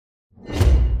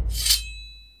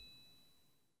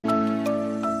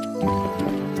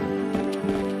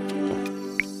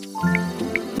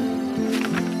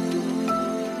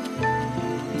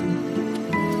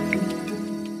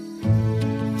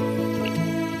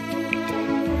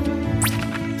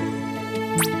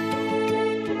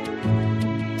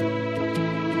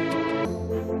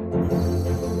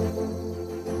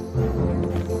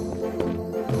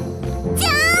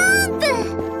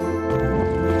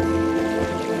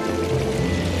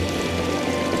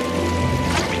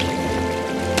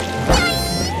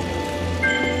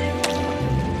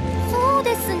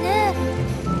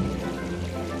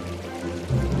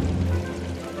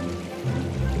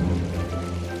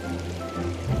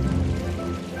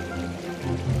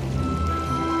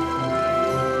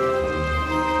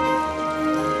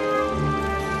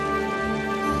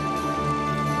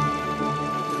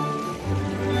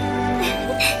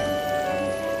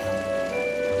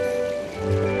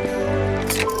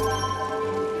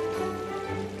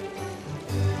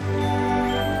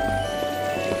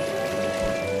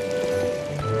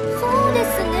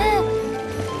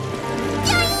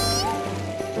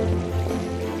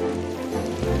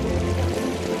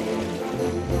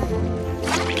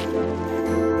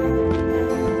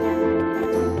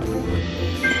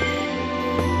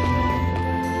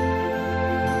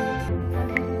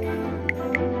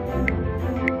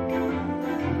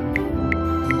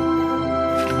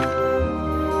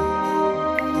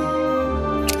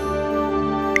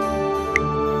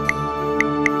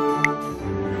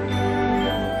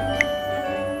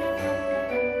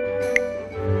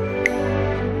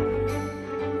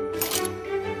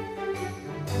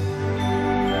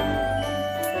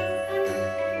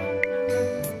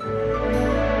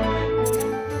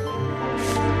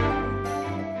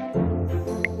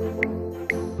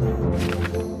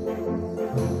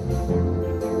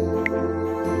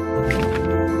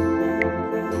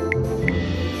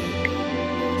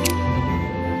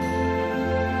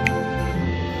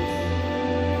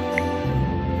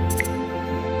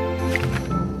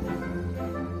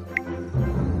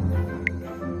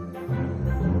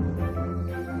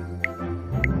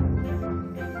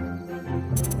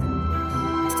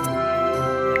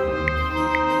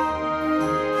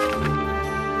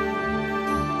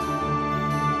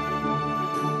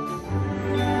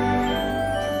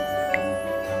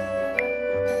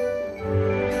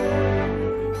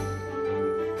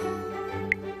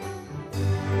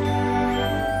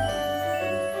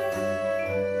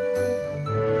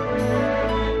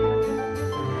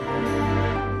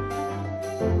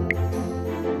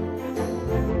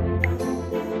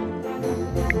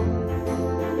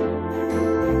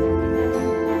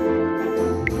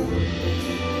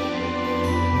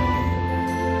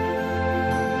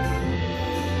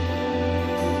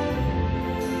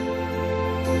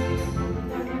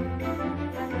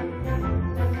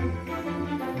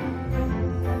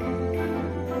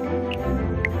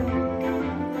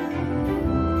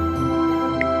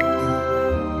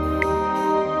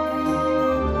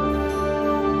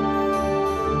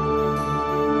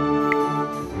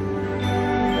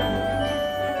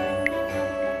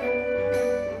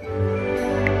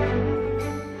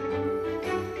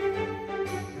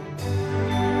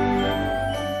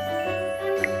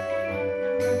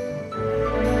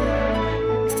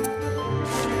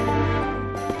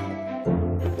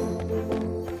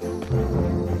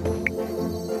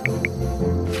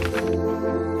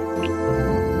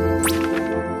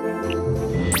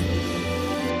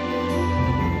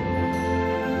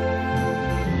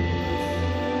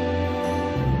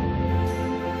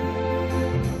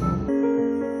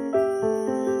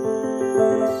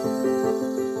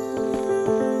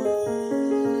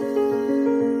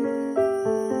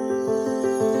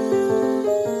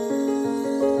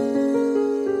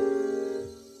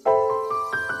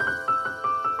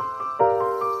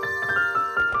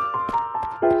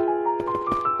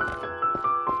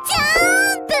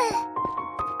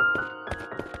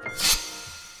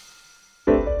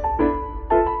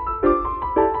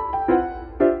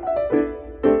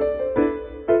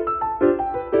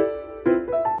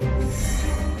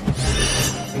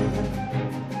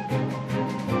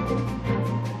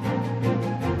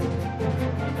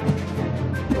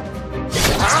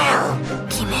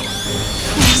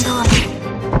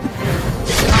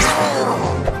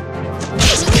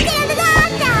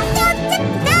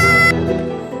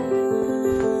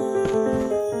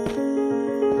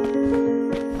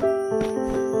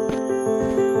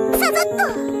ざっと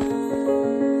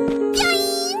ぴょい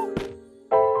ん。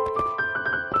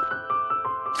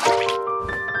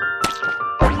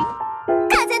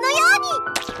風のように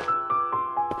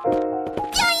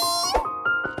ぴょいん。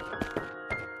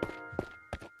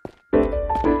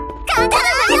カンガルー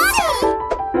のよ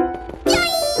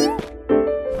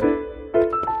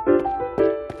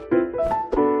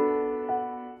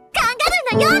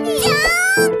うにぴょい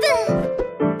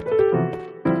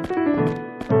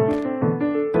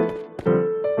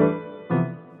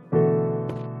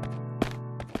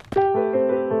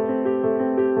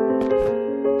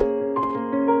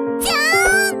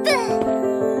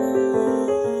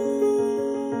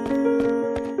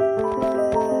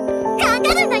カンガ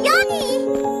ルーの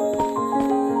よ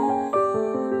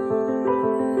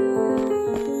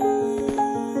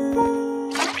うに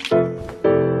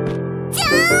ジ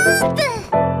ャ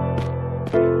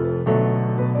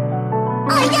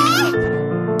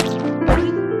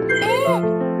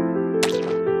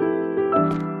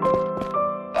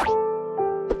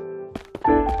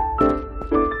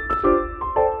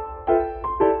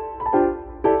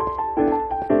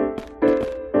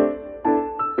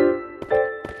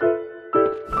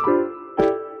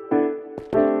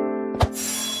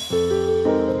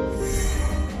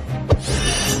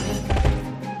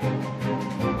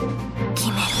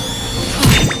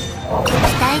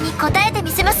プ。答えてみ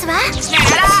せますわ。血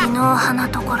の花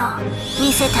ところ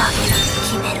見せてあげる。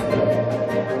決める。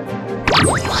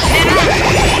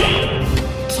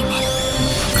決める。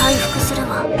回復する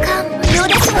わ。感無量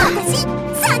ですわ。私社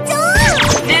長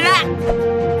決める。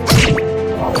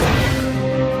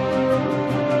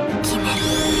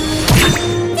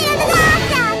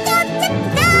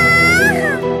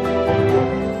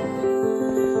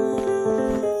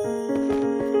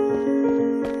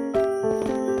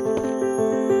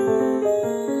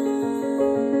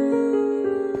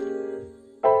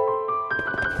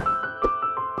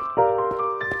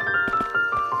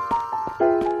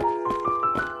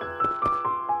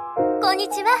こんに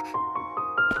ちは。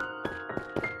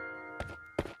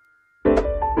ジ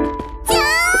ャ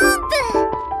ンプ。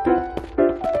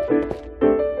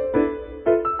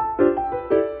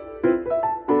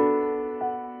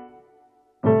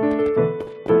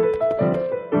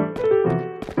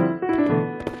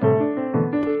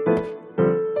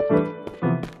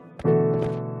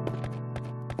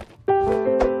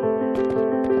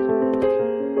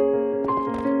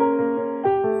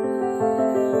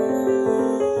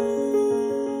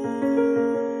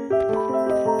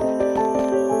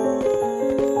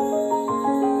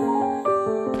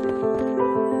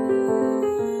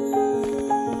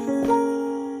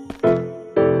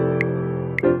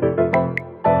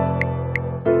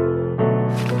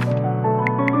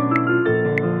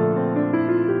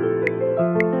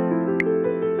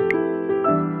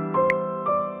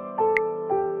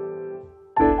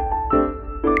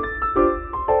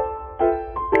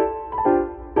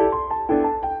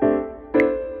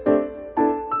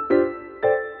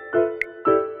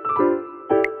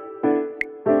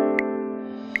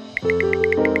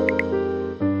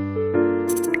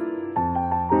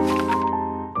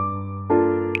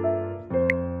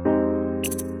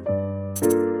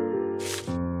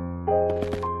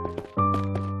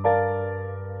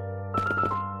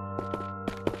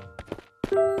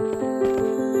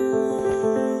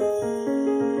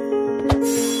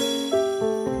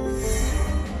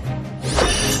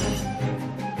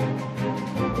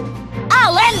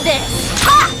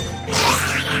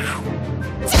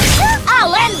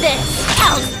I'll end this!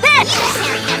 How's this? You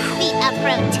can't defeat a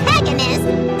protagonist,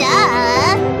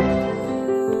 duh!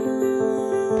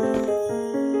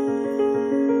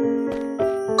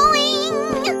 Boing!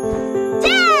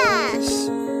 Dash!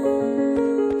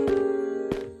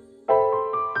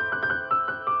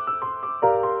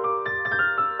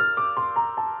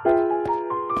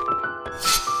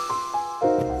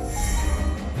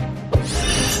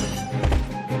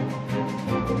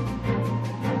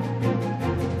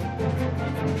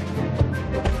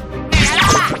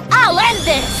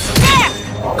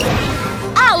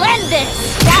 I'll end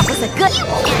this! That was a good— You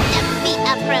can't defeat a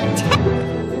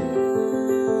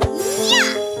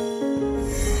Yeah!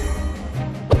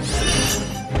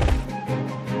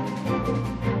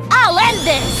 I'll end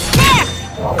this! There!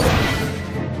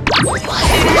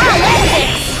 I'll end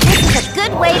this! This is a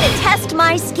good way to test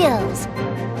my skills.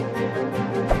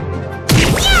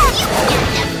 Yeah! You can't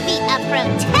defeat a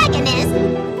protagonist!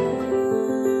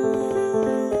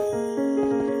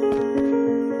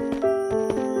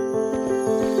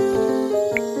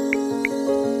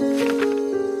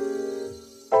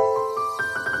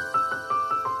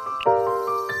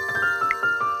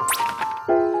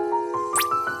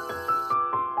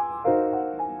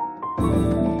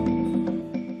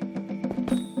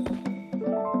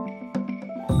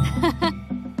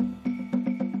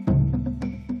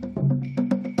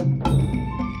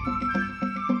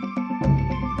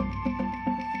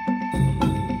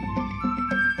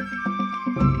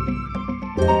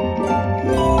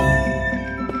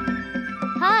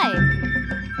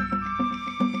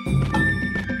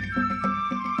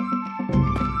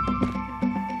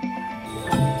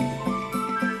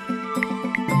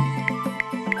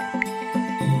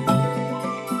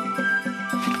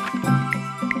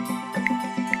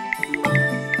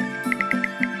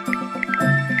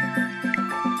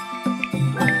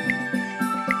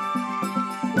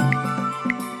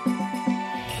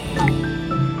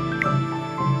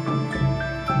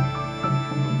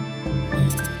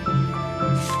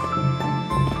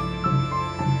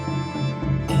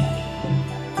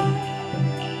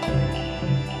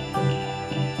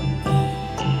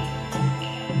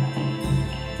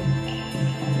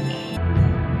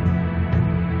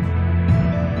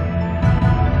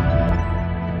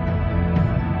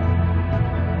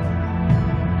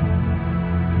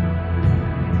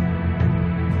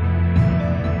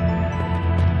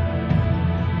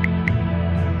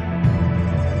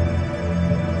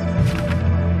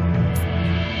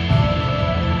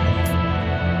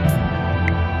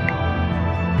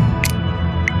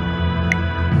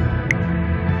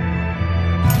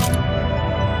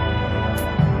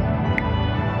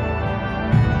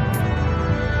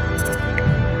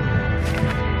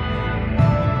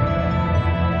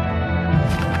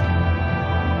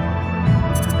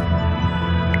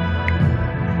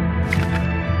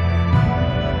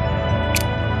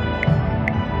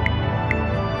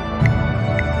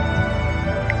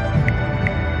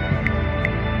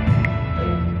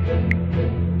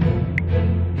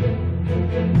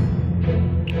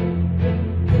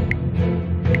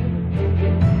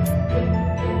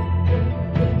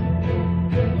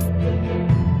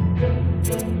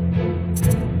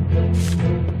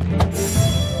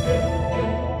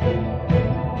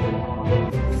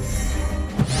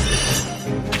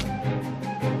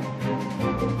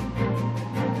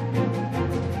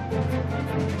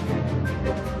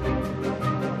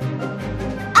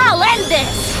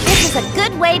 is a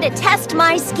good way to test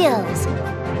my skills.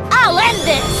 I'll end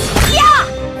this! Yeah!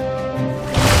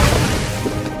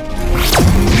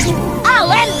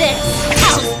 I'll end this!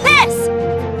 How's this?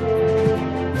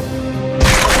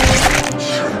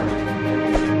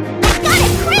 I got a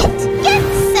crit! Get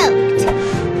soaked!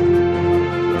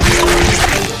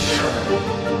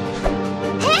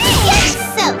 Hey! Get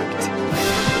soaked!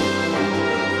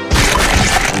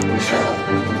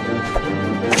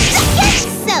 Get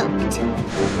soaked!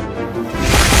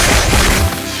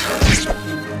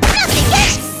 Nothing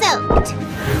gets soaked!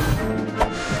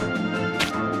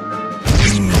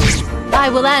 I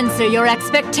will answer your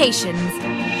expectations.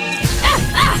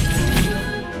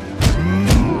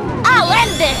 I'll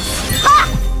end this! Ha!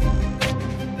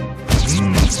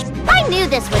 I knew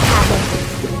this would happen.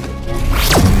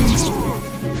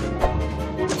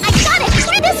 I got it!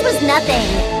 This was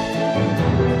nothing!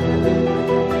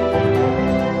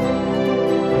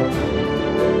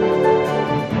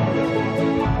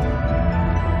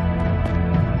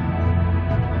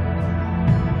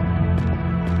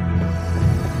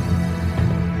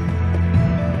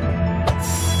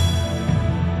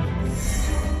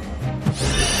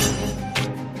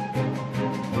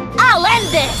 I'll end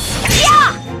this!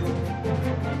 Yeah!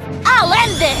 I'll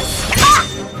end this! Ha!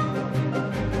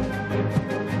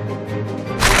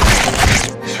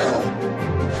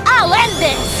 I'll end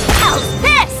this! How's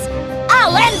this?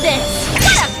 I'll end this!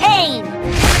 What a pain!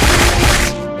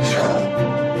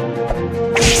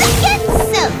 Get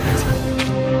soaked!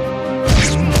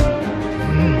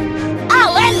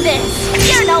 I'll end this!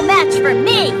 You're no match for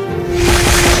me!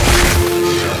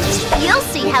 You'll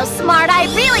see how smart I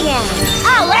really am!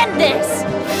 I'll end this!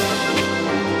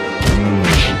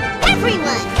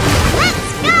 Everyone,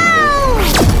 let's go!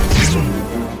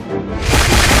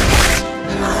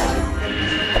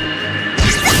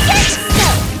 Get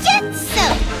soaked! Get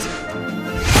soaked!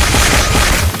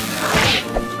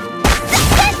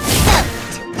 Get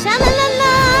soaked!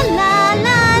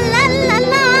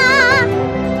 Cha-la-la-la-la-la-la-la-la!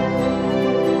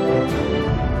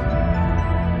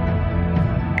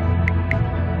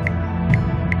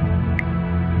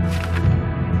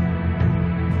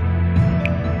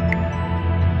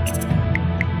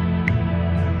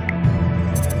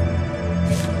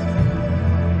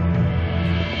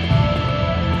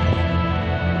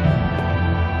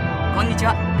こんにち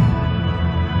は。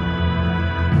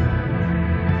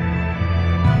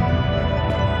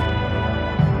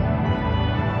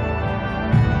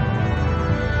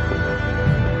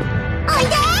おい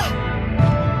で！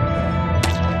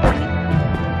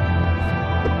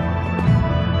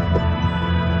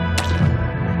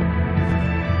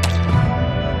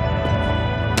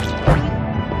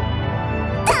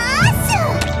ダッシュ！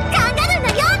カンガルーの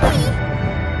ように！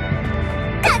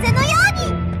風のように！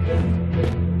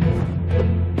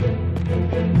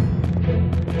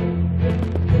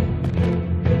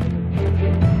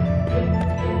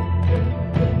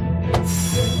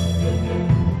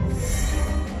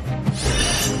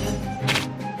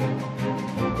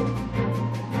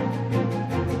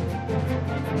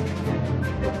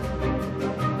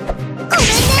ごめん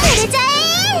ね、触れちゃえ！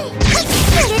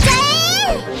触れちゃえ！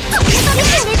飛び飛び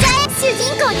触れちゃえ！主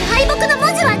人公に敗北の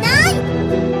文字はない！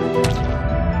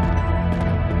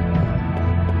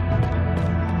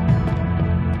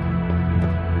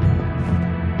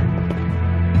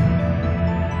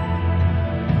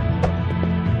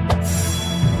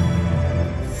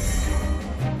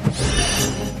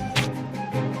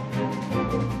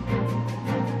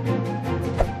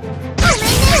ごめんね、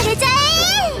触れちゃえ！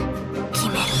決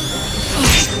める。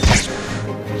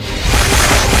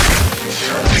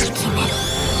決める。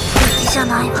敵じゃ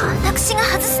ないわ。私が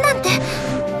外すなんて。や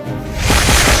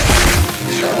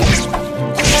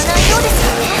らないようです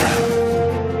よね。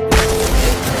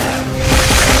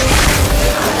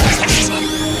決める。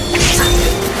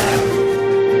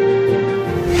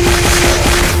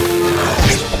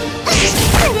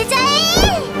触れちゃえ！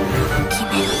決め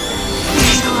る。面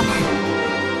倒ね。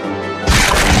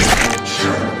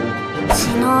血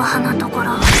の葉のとこ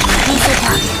ろを見せて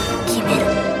あげる。決める。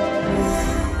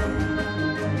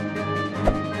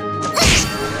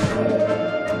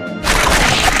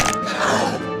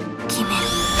決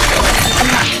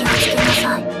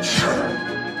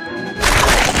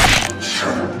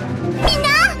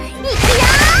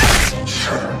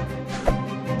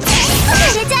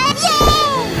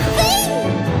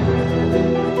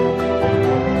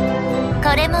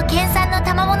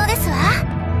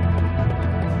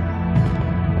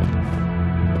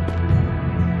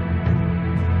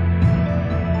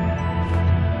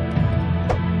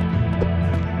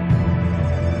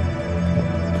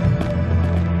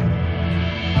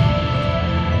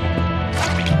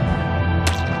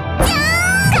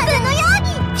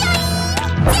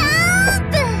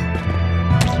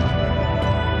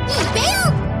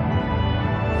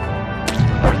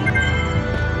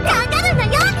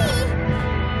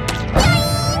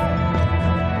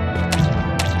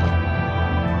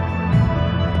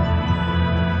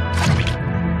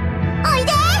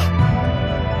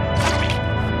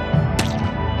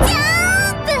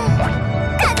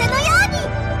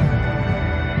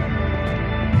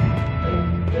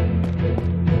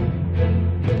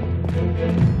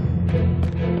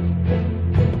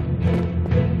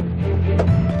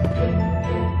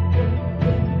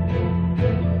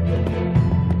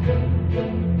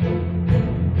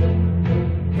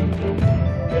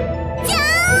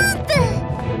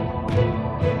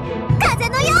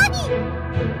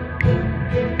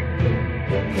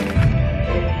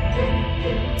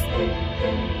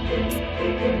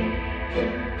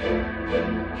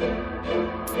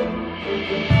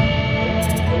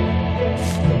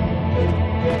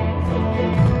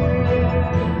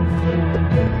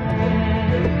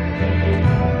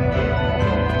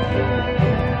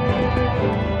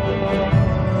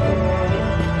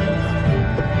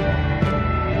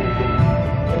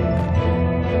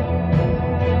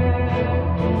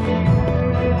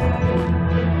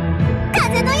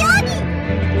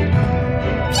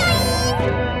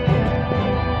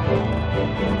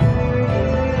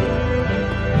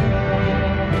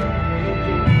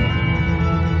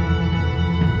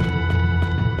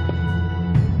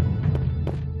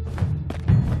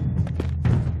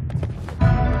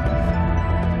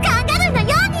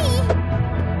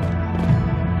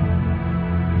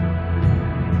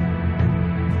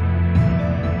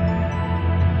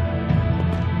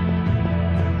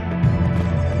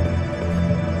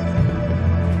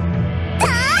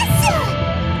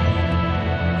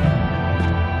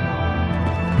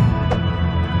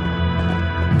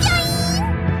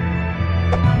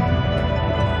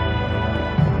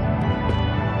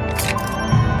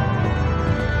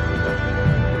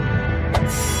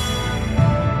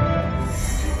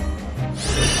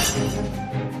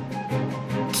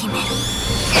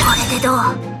色を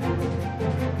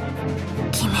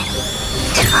決める。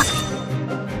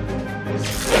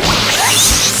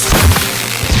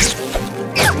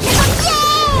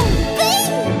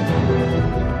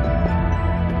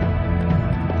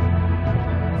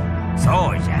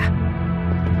そうじゃ。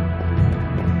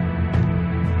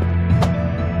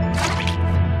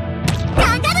カ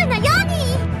ンガルーのように。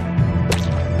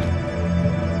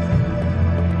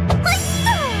ほいっと。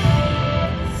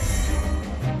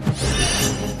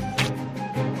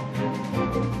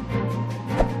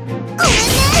ごめん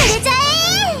ね、触れちゃ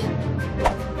え。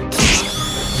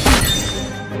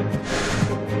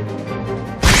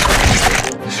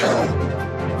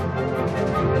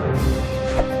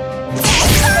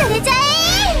触れちゃ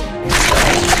え。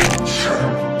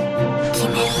決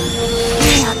める。い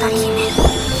い当たり決める。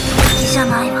敵じゃ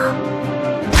ないわ。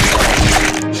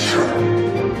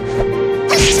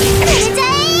触れちゃ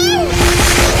え。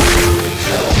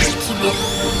決める。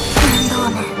面倒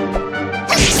ね。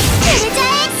触れちゃ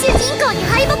え。主人公に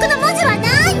敗北の文字はな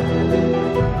い。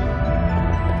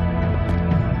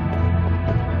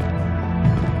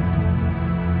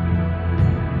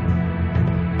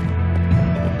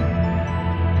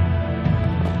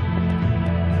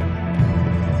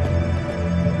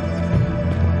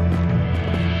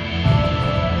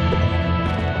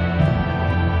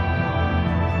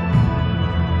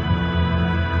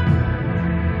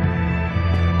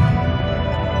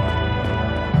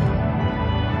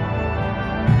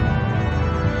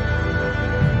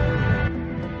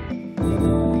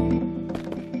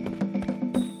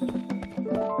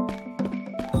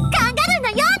カンガルーの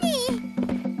ように。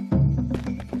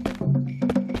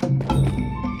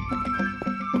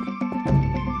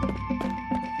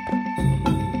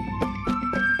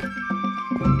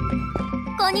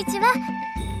こんにちは。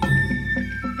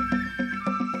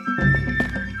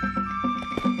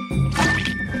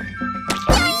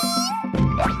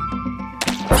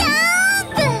ジャン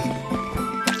プ。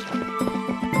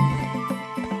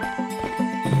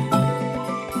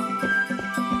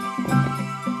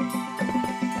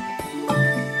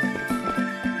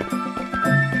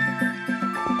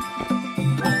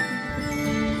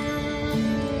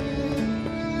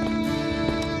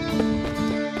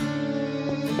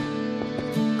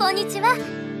こんにちは。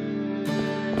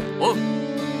おう。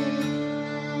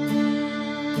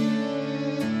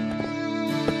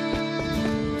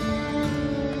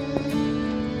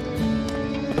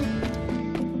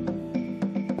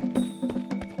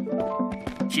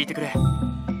聞いてくれ。粉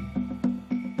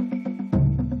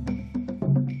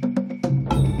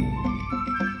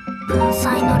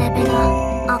砕のレベル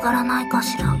上がらないか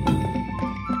しら。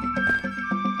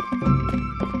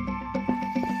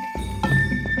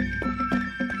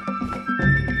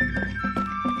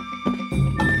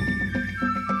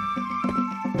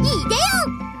いでよ、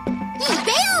い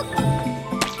でよ。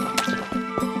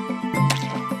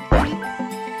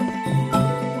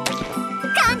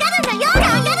カンガルーのよう、カ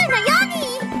ンガルーのように。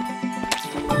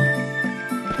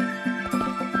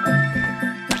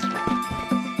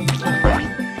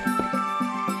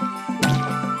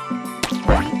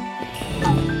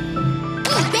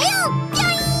いでよ、ぴょ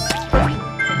いん。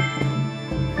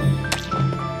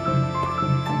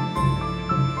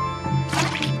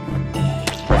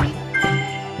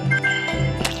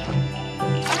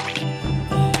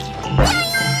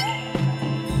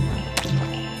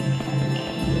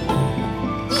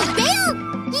いでよ、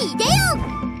いでよ。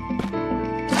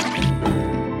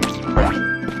おいで。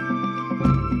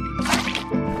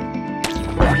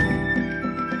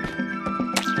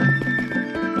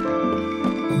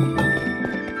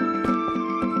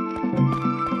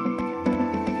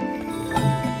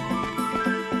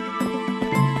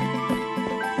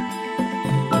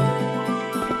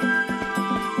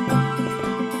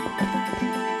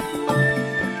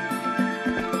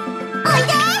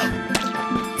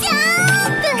ジャ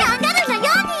ンプ。カンガルーのよ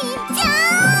うに。ジャ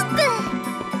ンプ。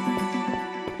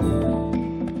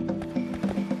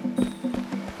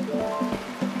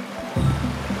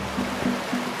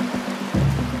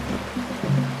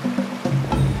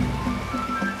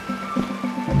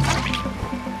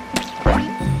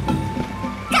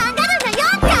カンガルーのよ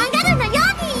うに、カンガルーのよ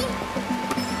うに。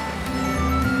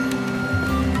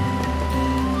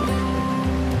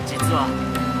実は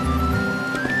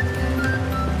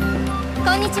こ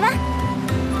んにちは。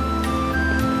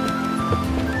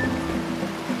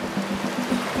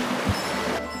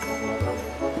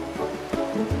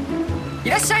い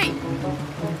らっしゃい。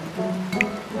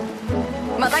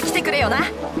また来てくれよな。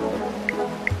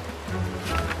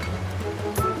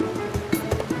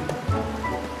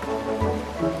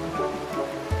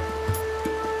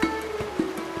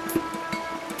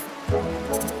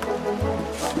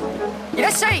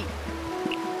っしゃい。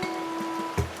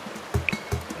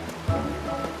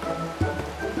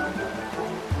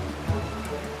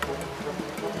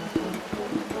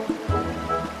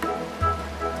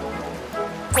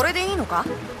これでいいのか？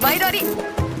前借り。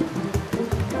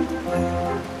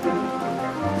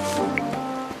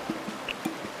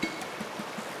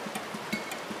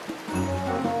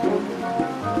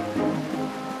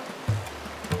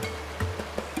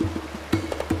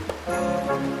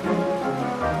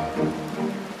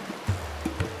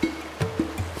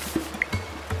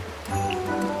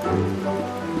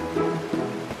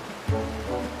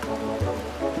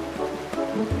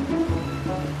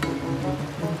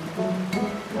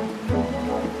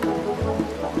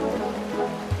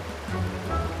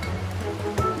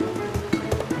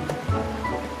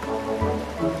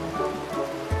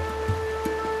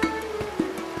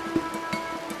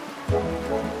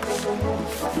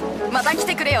また来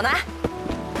てくれよな。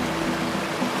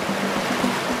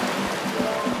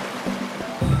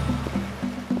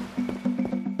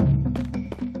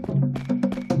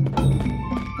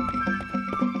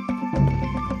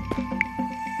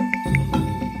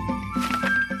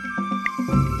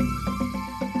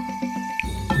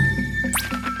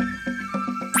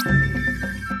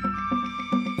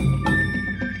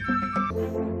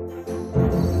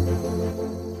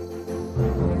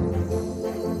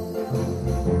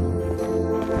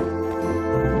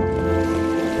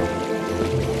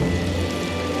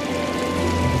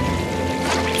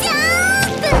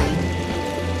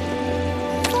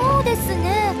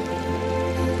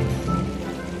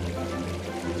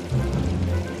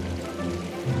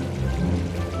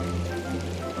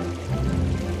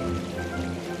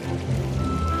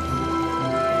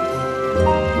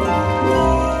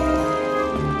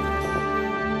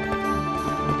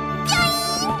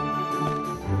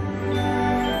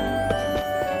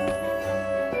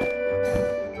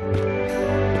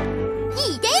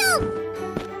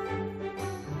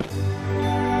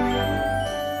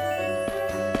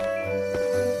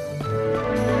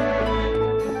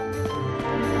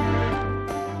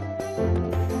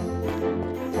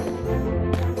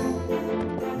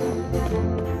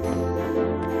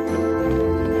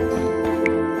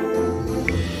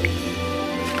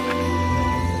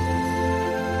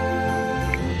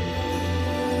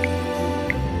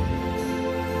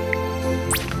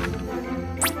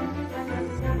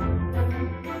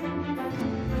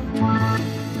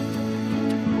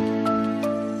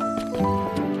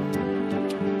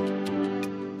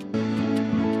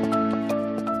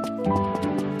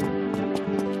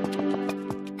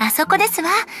そこですわ。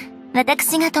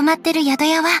私が泊まってる宿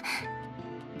屋は。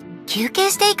休憩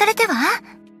して行かれては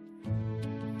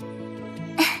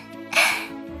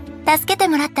助けて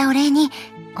もらったお礼に、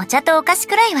お茶とお菓子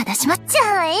くらいは出します。じ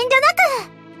ゃあ遠慮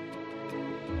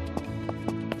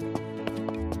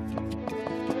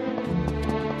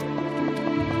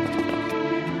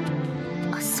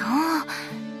なく。そう。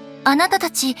あなた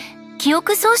たち、記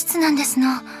憶喪失なんですの。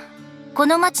こ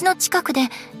の町の近くで、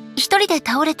一人で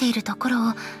倒れているところ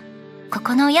を、こ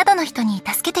この宿の人に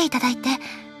助けていただいて、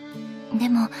で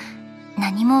も、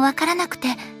何もわからなくて、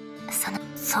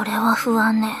それは不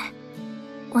安ね。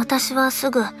私はす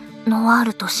ぐ、ノワー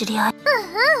ルと知り合い。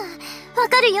わ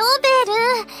かるよ、ベー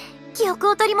ル。記憶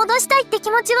を取り戻したいって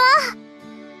気持ちは。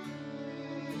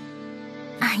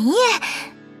あ、いえ。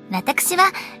私は、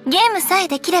ゲームさえ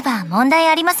できれば問題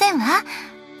ありませんわ。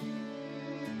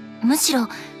むしろ、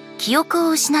記憶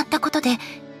を失ったことで、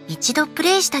一度プ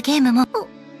レイしたゲームも。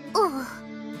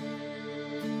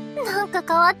なんか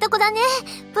変わった子だね、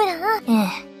ブラン。え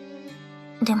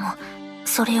え。でも、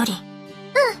それより。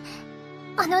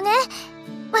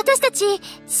私たち、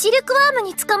シルクワーム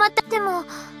に捕まった。でも、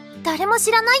誰も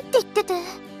知らないって言ってて。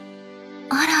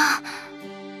あら。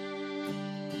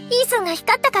イースンが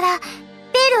光ったから、ベ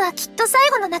ールはきっと最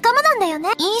後の仲間なんだよね。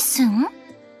イースン？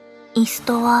イス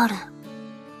トワール。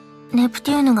ネプ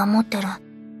テューヌが持ってる。そう！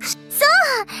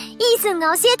イースン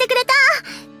が教えてくれた！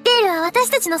ベールは私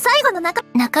たちの最後の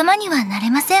仲間にはな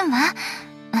れませんわ。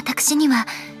私には、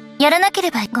やらなけれ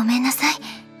ばごめんなさい。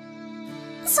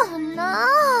そんな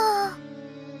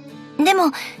で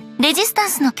も、レジスタン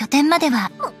スの拠点まで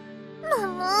は。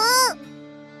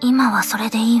今はそれ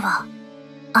でいいわ。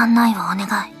案内をお願い。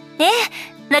え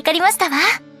え、わかりましたわ。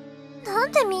な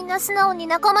んでみんな素直に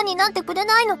仲間になってくれ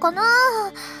ないのかな。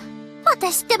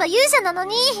私ってば勇者なの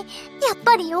に、やっ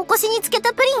ぱりお腰につけ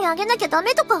たプリンあげなきゃダ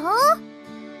メとか？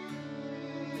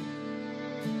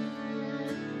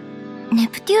ネ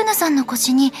プテューヌさんの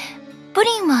腰に、プ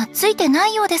リンはついてな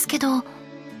いようですけど。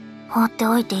放って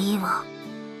おいていいわ。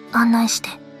案内して。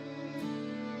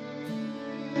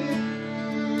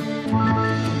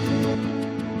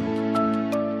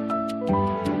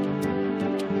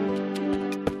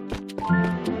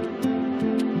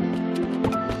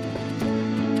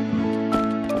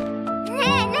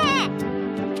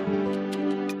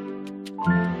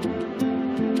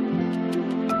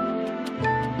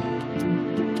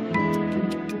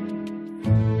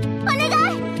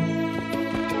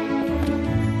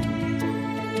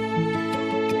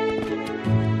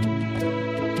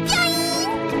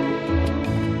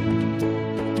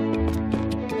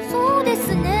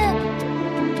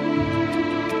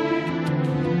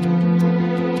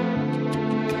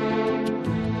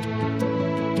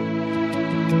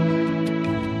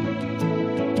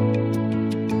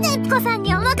さん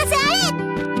にお任せあ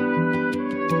れ。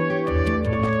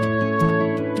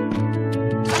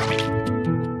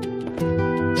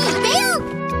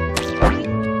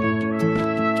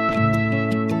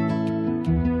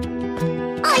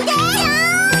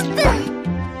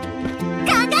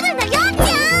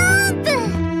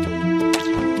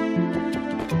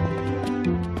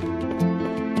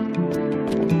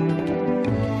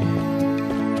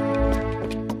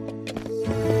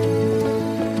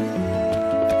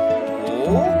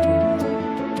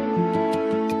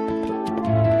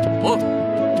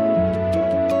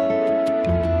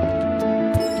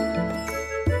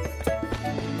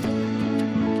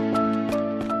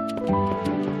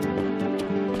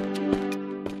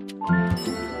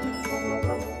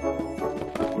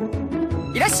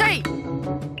いらっしゃい。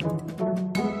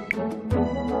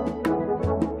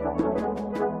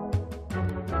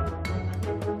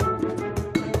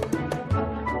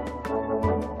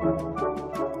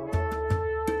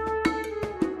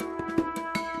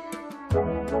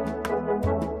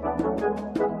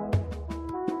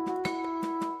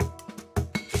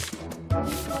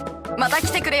また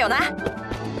来てくれよな。